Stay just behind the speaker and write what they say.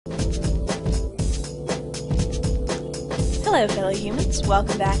Hello fellow humans,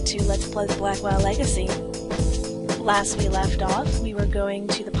 welcome back to Let's Play the Blackwell Legacy. Last we left off, we were going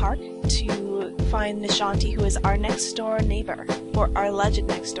to the park to find Nishanti, who is our next door neighbour, or our alleged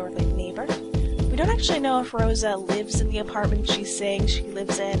next door neighbour. We don't actually know if Rosa lives in the apartment she's saying she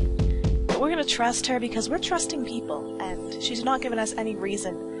lives in, but we're gonna trust her because we're trusting people, and she's not given us any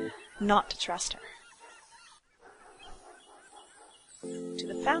reason not to trust her. To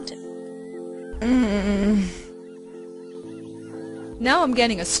the fountain. Now I'm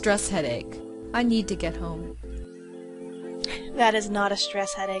getting a stress headache. I need to get home. That is not a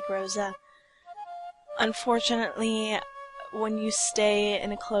stress headache, Rosa. Unfortunately, when you stay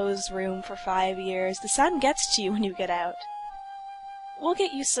in a closed room for 5 years, the sun gets to you when you get out. We'll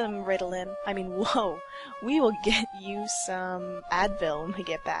get you some Ritalin. We will get you some Advil when we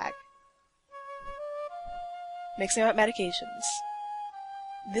get back. Mixing up medications.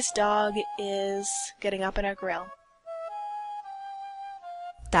 This dog is getting up in our grill.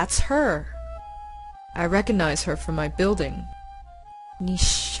 That's her. I recognize her from my building.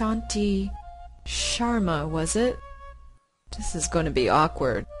 Nishanti Sharma, was it? This is going to be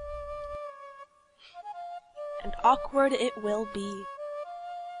awkward. And awkward it will be.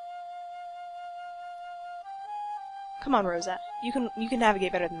 Come on, Rosa. You can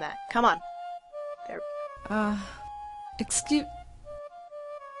navigate better than that. Come on. There. Excuse...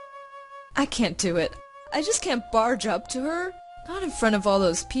 I can't do it. I just can't barge up to her. Not in front of all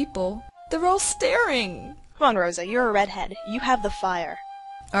those people. They're all staring. Come on, Rosa. You're a redhead. You have the fire.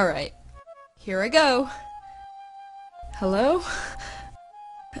 Alright. Here I go. Hello?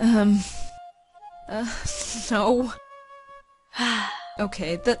 No.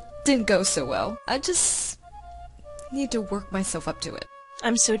 Okay, that didn't go so well. I just need to work myself up to it.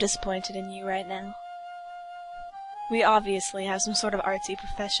 I'm so disappointed in you right now. We obviously have some sort of artsy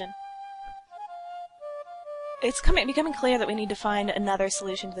profession. It's becoming clear that we need to find another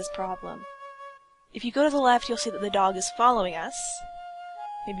solution to this problem. If you go to the left, you'll see that the dog is following us.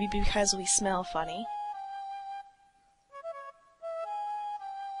 Maybe because we smell funny.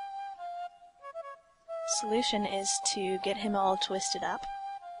 Solution is to get him all twisted up.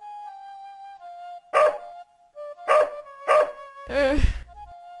 And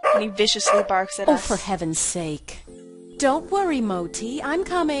he viciously barks at us. Oh, for heaven's sake. Don't worry, Moti. I'm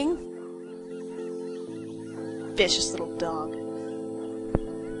coming. Vicious little dog.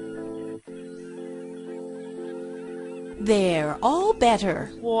 There, all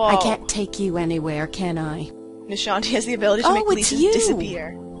better. Whoa. I can't take you anywhere, can I? Nishanti has the ability to make leashes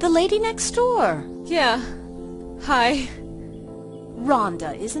disappear. The lady next door. Yeah. Hi.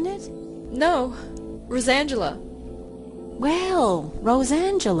 Rhonda, isn't it? No. Rosangela. Well,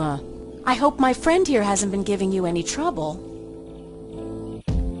 Rosangela. I hope my friend here hasn't been giving you any trouble.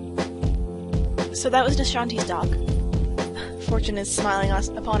 So that was Nishanti's dog. Fortune is smiling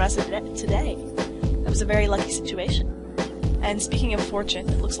upon us today. That was a very lucky situation. And speaking of Fortune,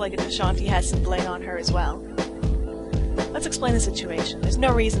 it looks like Nishanti has some bling on her as well. Let's explain the situation. There's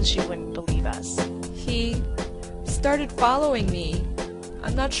no reason she wouldn't believe us. He started following me.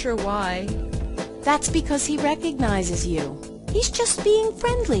 I'm not sure why. That's because he recognizes you. He's just being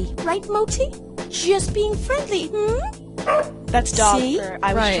friendly, right, Moti? Just being friendly, That's dog See? for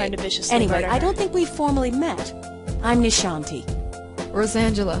I was trying to viciously Anyway, murder her. I don't think we've formally met. I'm Nishanti.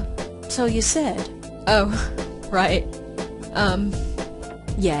 Rosangela. So you said. Oh, right.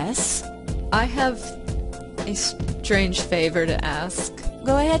 Yes? I have a strange favor to ask.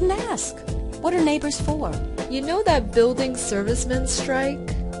 Go ahead and ask. What are neighbors for? You know that building servicemen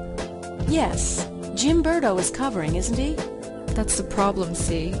strike? Yes. Jim Burdo is covering, isn't he? That's the problem,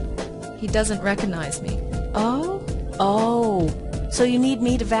 see? He doesn't recognize me. Oh? Oh. So you need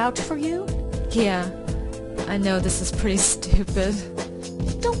me to vouch for you? Yeah. I know this is pretty stupid.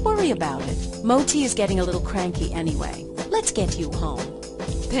 Don't worry about it. Moti is getting a little cranky anyway. Let's get you home.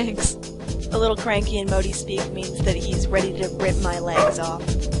 Thanks. A little cranky in Modi speak means that he's ready to rip my legs off.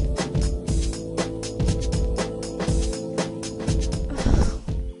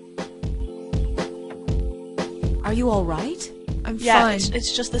 Are you all right? I'm Yeah, fine.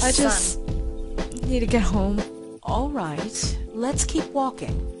 it's just the I sun. just need to get home. All right. Let's keep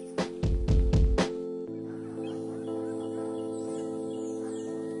walking.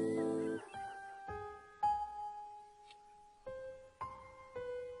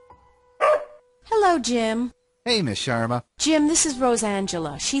 Hello, Jim. Hey, Miss Sharma. Jim, this is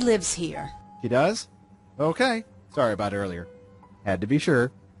Rosangela. She lives here. She does? Okay. Sorry about earlier. Had to be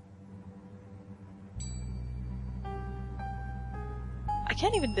sure. I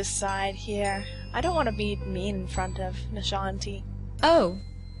can't even decide here. I don't want to be mean in front of Nishanti. Oh,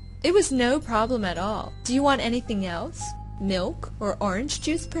 it was no problem at all. Do you want anything else? Milk or orange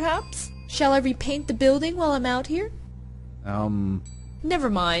juice, perhaps? Shall I repaint the building while I'm out here? Never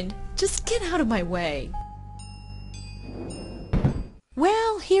mind. Just get out of my way.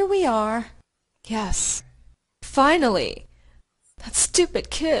 Well, here we are. Yes. Finally. That stupid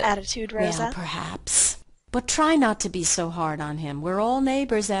kid. Attitude, Rosa. Well, perhaps. But try not to be so hard on him. We're all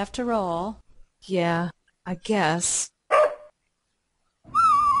neighbors after all. Yeah, I guess.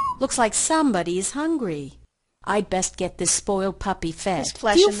 Looks like somebody's hungry. I'd best get this spoiled puppy fed. There's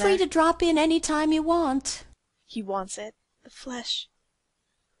flesh Feel in free there. to drop in any time you want. He wants it. The flesh.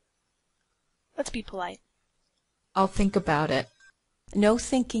 Let's be polite. I'll think about it. No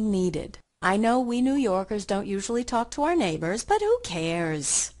thinking needed. I know we New Yorkers don't usually talk to our neighbors, but who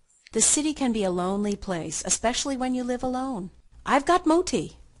cares? The city can be a lonely place, especially when you live alone. I've got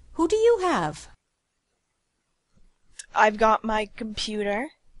Moti. Who do you have? I've got my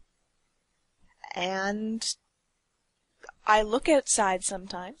computer. And I look outside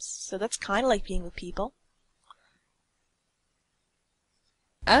sometimes, so that's kind of like being with people.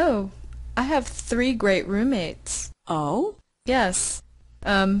 Oh, I have 3 great roommates. Oh? Yes.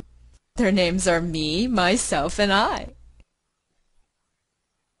 Their names are me, myself, and I.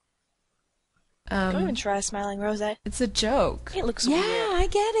 Don't even try smiling, Rosa. It's a joke. It looks Yeah, weird. I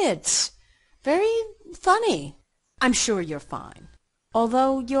get it. Very funny. I'm sure you're fine.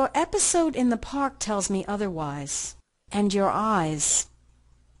 Although your episode in the park tells me otherwise. And your eyes.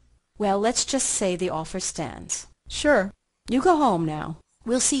 Well, let's just say the offer stands. Sure. You go home now.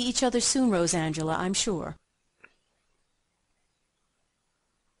 We'll see each other soon, Rosangela, I'm sure.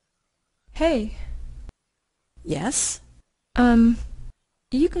 Hey. Yes?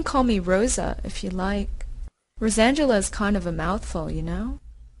 You can call me Rosa if you like. Rosangela is kind of a mouthful, you know?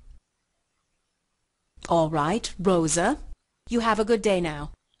 All right, Rosa. You have a good day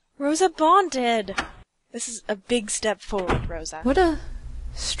now. Rosa bonded! This is a big step forward, Rosa. What a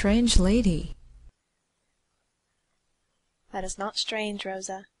strange lady. That is not strange,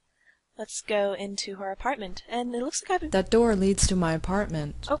 Rosa. Let's go into her apartment. And it looks like I've... That door leads to my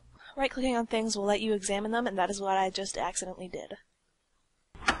apartment. Oh, right-clicking on things will let you examine them, and that is what I just accidentally did.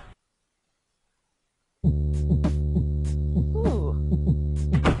 Ooh.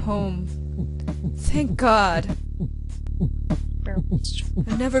 Home. Thank God.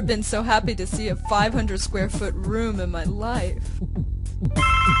 I've never been so happy to see a 500 square foot room in my life.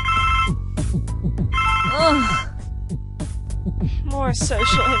 Ugh. More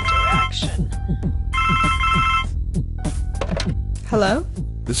social interaction. Hello?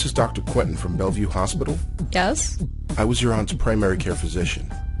 This is Dr. Quentin from Bellevue Hospital. Yes? I was your aunt's primary care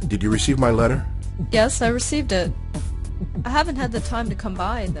physician. Did you receive my letter? Yes, I received it. I haven't had the time to come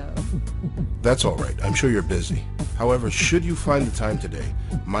by, though. That's all right. I'm sure you're busy. However, should you find the time today,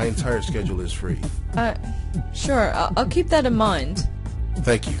 my entire schedule is free. Sure, I'll keep that in mind.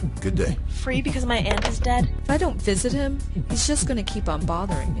 Thank you. Good day. Free because my aunt is dead? If I don't visit him, he's just gonna keep on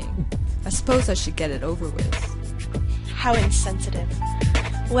bothering me. I suppose I should get it over with. How insensitive.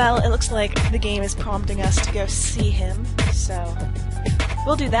 Well, it looks like the game is prompting us to go see him, so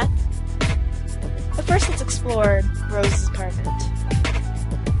we'll do that. But first, let's explore Rose's apartment.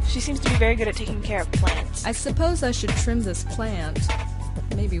 She seems to be very good at taking care of plants. I suppose I should trim this plant.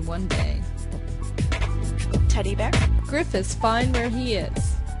 Maybe one day. Teddy bear? Griff is fine where he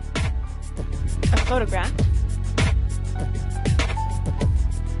is. A photograph?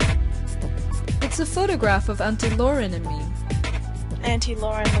 It's a photograph of Auntie Lauren and me. Auntie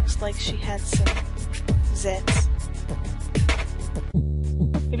Lauren looks like she had some zits.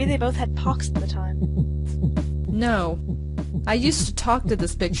 Maybe they both had pox at the time. No. I used to talk to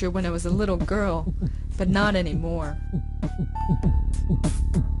this picture when I was a little girl, but not anymore.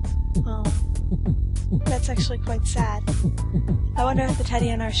 Oh, that's actually quite sad. I wonder if the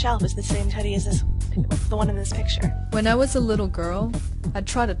teddy on our shelf is the same teddy as the one in this picture. When I was a little girl, I'd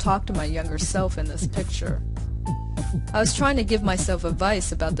try to talk to my younger self in this picture. I was trying to give myself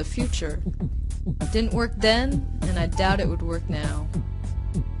advice about the future. Didn't work then, and I doubt it would work now.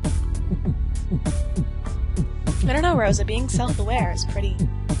 I don't know, Rosa. Being self-aware is pretty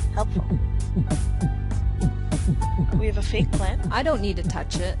helpful. We have a fake plant. I don't need to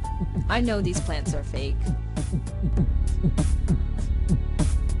touch it. I know these plants are fake.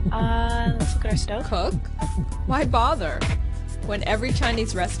 Let's look at our stove. Cook? Why bother? When every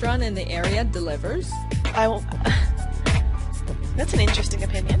Chinese restaurant in the area delivers? I will... That's an interesting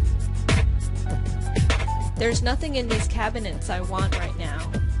opinion. There's nothing in these cabinets I want right now.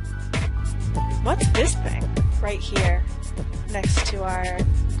 What's this thing? Right here, next to our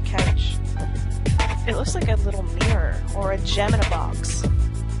couch. It looks like a little mirror, or a gem in a box.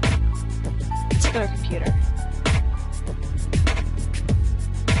 Let's look at our computer.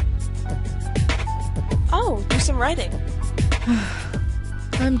 writing?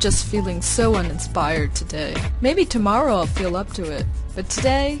 I'm just feeling so uninspired today. Maybe tomorrow I'll feel up to it, but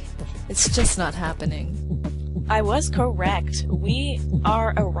today, it's just not happening. I was correct. We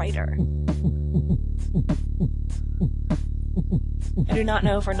are a writer. I do not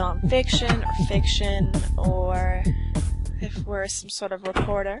know if we're non-fiction or fiction, or if we're some sort of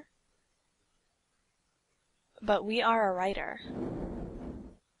reporter. But we are a writer.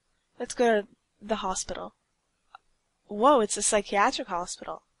 Let's go to the hospital. Whoa, it's a psychiatric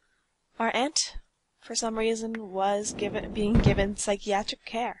hospital. Our aunt, for some reason, was being given psychiatric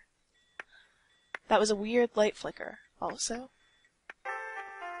care. That was a weird light flicker, also.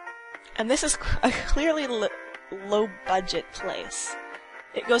 And this is a clearly low-budget place.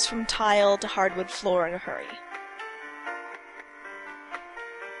 It goes from tile to hardwood floor in a hurry.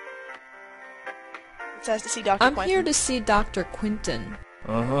 It says to see Dr. I'm Quentin. here to see Dr. Quentin.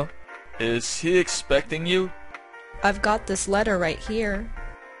 Uh-huh. Is he expecting you? I've got this letter right here.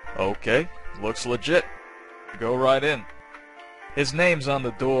 Okay, looks legit. Go right in. His name's on the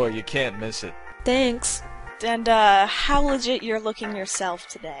door, you can't miss it. Thanks. And, how legit you're looking yourself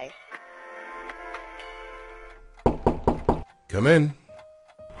today. Come in.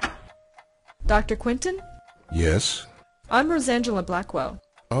 Dr. Quentin? Yes? I'm Rosangela Blackwell.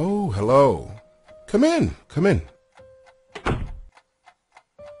 Oh, hello. Come in. Come in.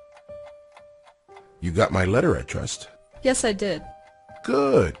 You got my letter, I trust? Yes, I did.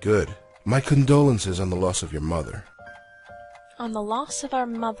 Good, good. My condolences on the loss of your mother. On the loss of our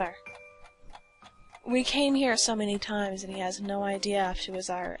mother. We came here so many times and he has no idea if she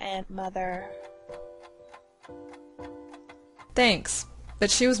was our aunt, mother. Thanks, but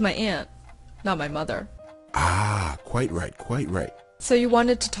she was my aunt, not my mother. Ah, quite right, quite right. So you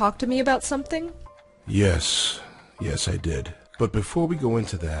wanted to talk to me about something? Yes, I did. But before we go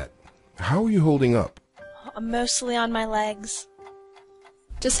into that, how are you holding up? Mostly on my legs.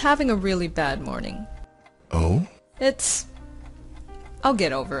 Just having a really bad morning. Oh? I'll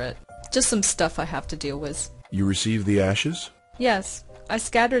get over it. Just some stuff I have to deal with. You received the ashes? Yes, I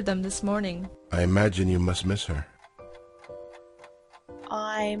scattered them this morning. I imagine you must miss her.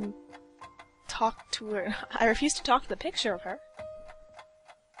 I refuse to talk to the picture of her.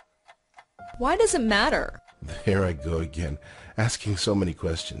 Why does it matter? There I go again, asking so many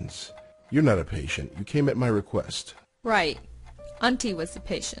questions. You're not a patient. You came at my request. Right. Auntie was the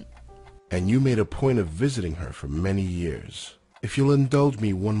patient. And you made a point of visiting her for many years. If you'll indulge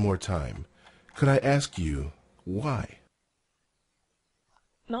me one more time, could I ask you why?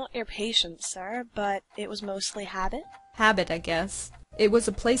 Not your patient, sir, but it was mostly habit. Habit, I guess. It was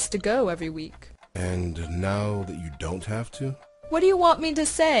a place to go every week. And now that you don't have to? What do you want me to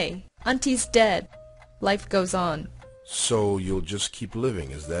say? Auntie's dead. Life goes on. So you'll just keep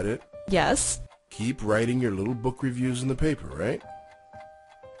living, is that it? Yes. Keep writing your little book reviews in the paper, right?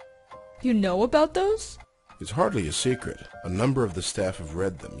 You know about those? It's hardly a secret. A number of the staff have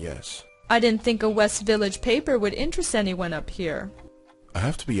read them, yes. I didn't think a West Village paper would interest anyone up here. I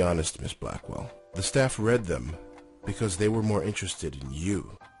have to be honest, Miss Blackwell. The staff read them because they were more interested in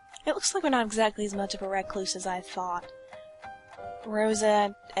you. It looks like we're not exactly as much of a recluse as I thought.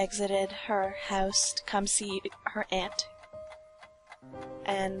 Rosa exited her house to come see her aunt,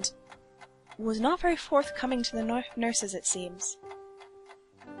 and was not very forthcoming to the nurses, it seems.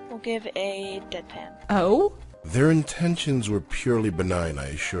 We'll give a deadpan. Oh? Their intentions were purely benign, I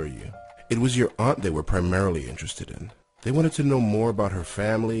assure you. It was your aunt they were primarily interested in. They wanted to know more about her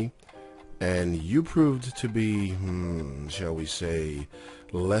family, and you proved to be, shall we say,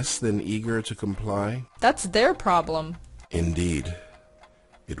 less than eager to comply? That's their problem. Indeed.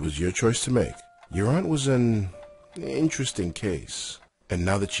 It was your choice to make. Your aunt was an interesting case. And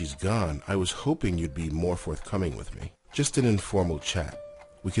now that she's gone, I was hoping you'd be more forthcoming with me. Just an informal chat.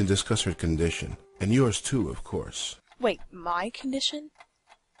 We can discuss her condition. And yours too, of course. Wait, my condition?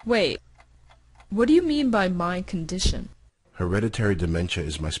 Wait. What do you mean by my condition? Hereditary dementia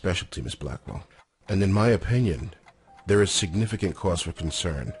is my specialty, Miss Blackwell. And in my opinion, there is significant cause for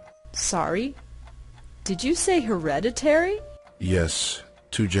concern. Sorry? Did you say hereditary? Yes,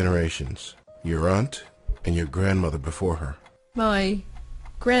 2 generations. Your aunt and your grandmother before her. My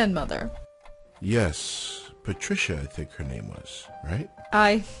grandmother. Yes, Patricia, I think her name was, right?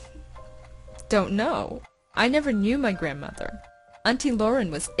 I don't know. I never knew my grandmother. Auntie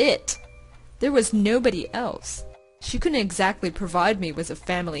Lauren was it. There was nobody else. She couldn't exactly provide me with a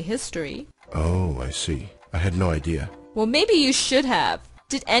family history. Oh, I see. I had no idea. Well, maybe you should have.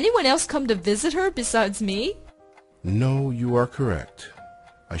 Did anyone else come to visit her besides me? No, you are correct.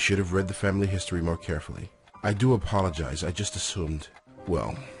 I should have read the family history more carefully. I do apologize. I just assumed...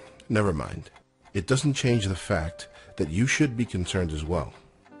 Well, never mind. it doesn't change the fact that you should be concerned as well.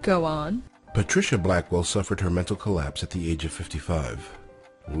 Go on. Patricia Blackwell suffered her mental collapse at the age of 55.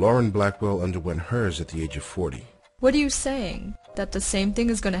 Lauren Blackwell underwent hers at the age of 40. What are you saying? That the same thing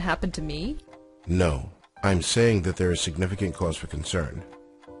is going to happen to me? No, I'm saying that there is significant cause for concern.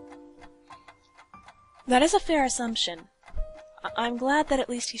 That is a fair assumption. I'm glad that at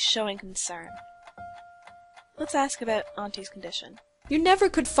least he's showing concern. Let's ask about Auntie's condition. You never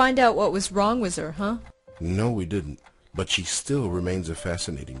could find out what was wrong with her, huh? No, we didn't. But she still remains a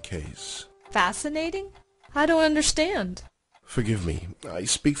fascinating case. Fascinating? I don't understand. Forgive me, I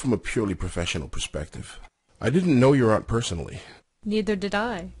speak from a purely professional perspective. I didn't know your aunt personally. Neither did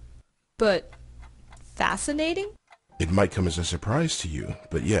I. But fascinating? It might come as a surprise to you,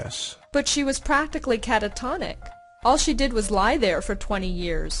 but yes. But she was practically catatonic. All she did was lie there for 20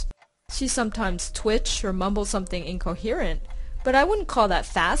 years. She sometimes twitch or mumble something incoherent, but I wouldn't call that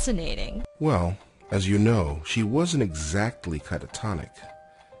fascinating. Well, as you know, she wasn't exactly catatonic.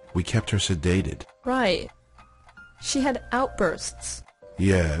 We kept her sedated. Right. She had outbursts.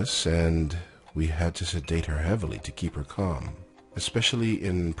 Yes, and we had to sedate her heavily to keep her calm, especially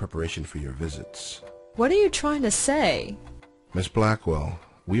in preparation for your visits. What are you trying to say? Miss Blackwell,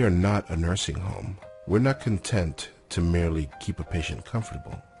 we are not a nursing home. We're not content to merely keep a patient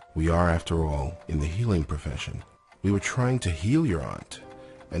comfortable. We are, after all, in the healing profession. We were trying to heal your aunt,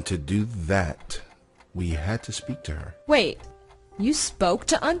 and to do that, we had to speak to her. Wait, you spoke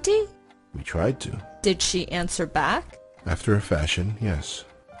to Auntie? We tried to. Did she answer back? After a fashion, yes.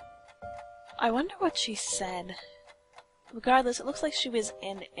 I wonder what she said. Regardless, it looks like she was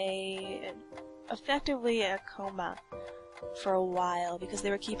in effectively a coma for a while because they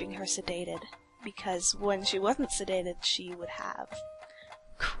were keeping her sedated. Because when she wasn't sedated, she would have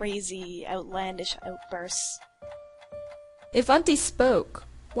crazy, outlandish outbursts. If Auntie spoke,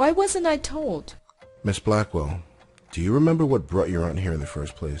 why wasn't I told? Miss Blackwell, do you remember what brought your aunt here in the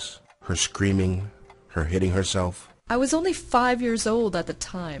first place? Her screaming, her hitting herself? I was only 5 years old at the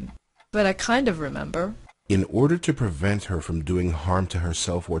time, but I kind of remember. In order to prevent her from doing harm to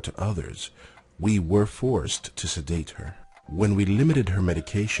herself or to others, we were forced to sedate her. When we limited her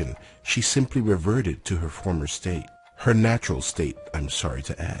medication, she simply reverted to her former state. Her natural state, I'm sorry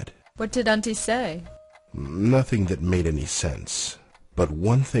to add. What did Auntie say? Nothing that made any sense. But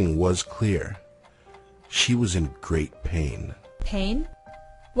one thing was clear. She was in great pain. Pain?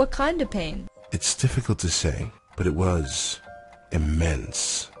 What kind of pain? It's difficult to say, but it was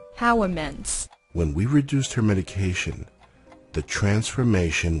immense. How immense? When we reduced her medication, the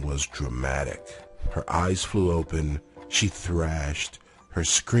transformation was dramatic. Her eyes flew open, she thrashed, her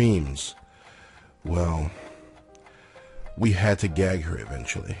screams. Well, we had to gag her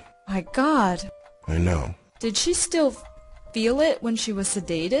eventually. My God. I know. Did she still feel it when she was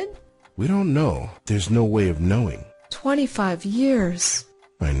sedated? We don't know. There's no way of knowing. 25 years.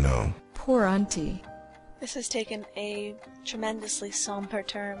 I know. Poor Auntie. This has taken a tremendously somber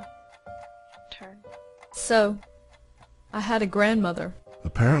turn. So, I had a grandmother.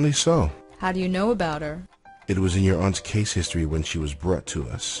 Apparently so. How do you know about her? It was in your aunt's case history when she was brought to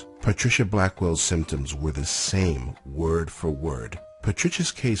us. Patricia Blackwell's symptoms were the same, word for word.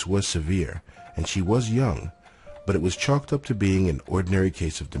 Patricia's case was severe, and she was young, but it was chalked up to being an ordinary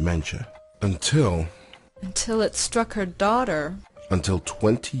case of dementia. Until it struck her daughter. Until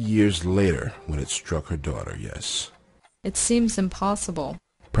 20 years later, when it struck her daughter, yes. It seems impossible.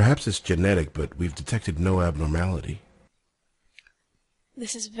 Perhaps it's genetic, but we've detected no abnormality.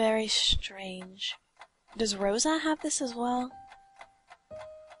 This is very strange. Does Rosa have this as well?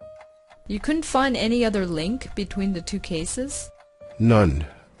 You couldn't find any other link between the two cases? None,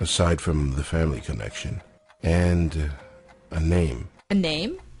 aside from the family connection. And a name. A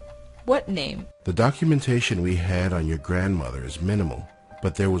name? What name? The documentation we had on your grandmother is minimal,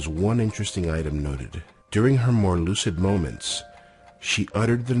 but there was one interesting item noted. During her more lucid moments, she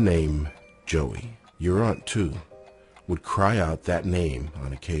uttered the name Joey. Your aunt, too, would cry out that name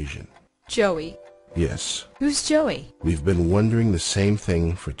on occasion. Joey. Yes. Who's Joey? We've been wondering the same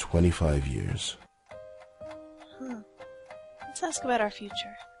thing for 25 years. Let's ask about our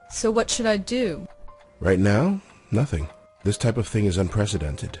future. So what should I do? Right now, nothing. This type of thing is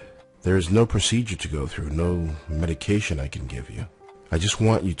unprecedented. There is no procedure to go through, no medication I can give you. I just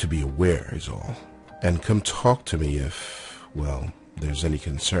want you to be aware, is all. And come talk to me if, well, there's any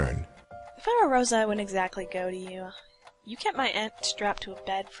concern. If I were Rosa, I wouldn't exactly go to you. You kept my aunt strapped to a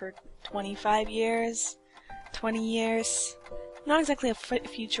bed for 25 years, 20 years. Not exactly a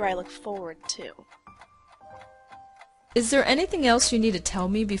future I look forward to. Is there anything else you need to tell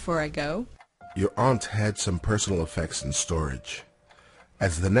me before I go? Your aunt had some personal effects in storage.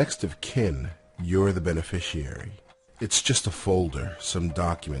 As the next of kin, You're the beneficiary. It's just a folder, some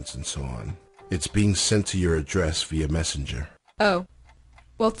documents and so on. It's being sent to your address via messenger. Oh.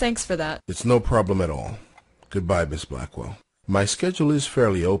 Well, thanks for that. It's no problem at all. Goodbye, Miss Blackwell. My schedule is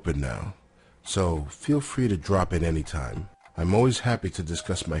fairly open now, so feel free to drop in any time. I'm always happy to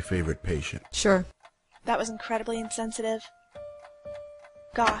discuss my favorite patient. Sure. That was incredibly insensitive.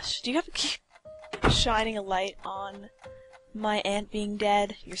 Gosh, do you have to keep shining a light on my aunt being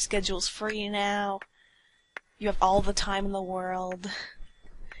dead? Your schedule's free now. You have all the time in the world.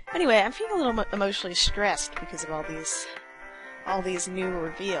 Anyway, I'm feeling a little emotionally stressed because of all these new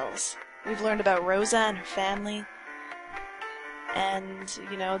reveals. We've learned about Rosa and her family. And,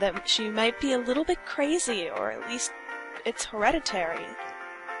 you know, that she might be a little bit crazy, or at least it's hereditary,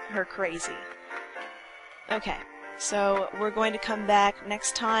 her crazy. Okay, so we're going to come back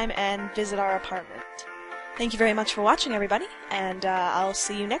next time and visit our apartment. Thank you very much for watching, everybody, and I'll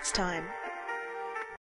see you next time.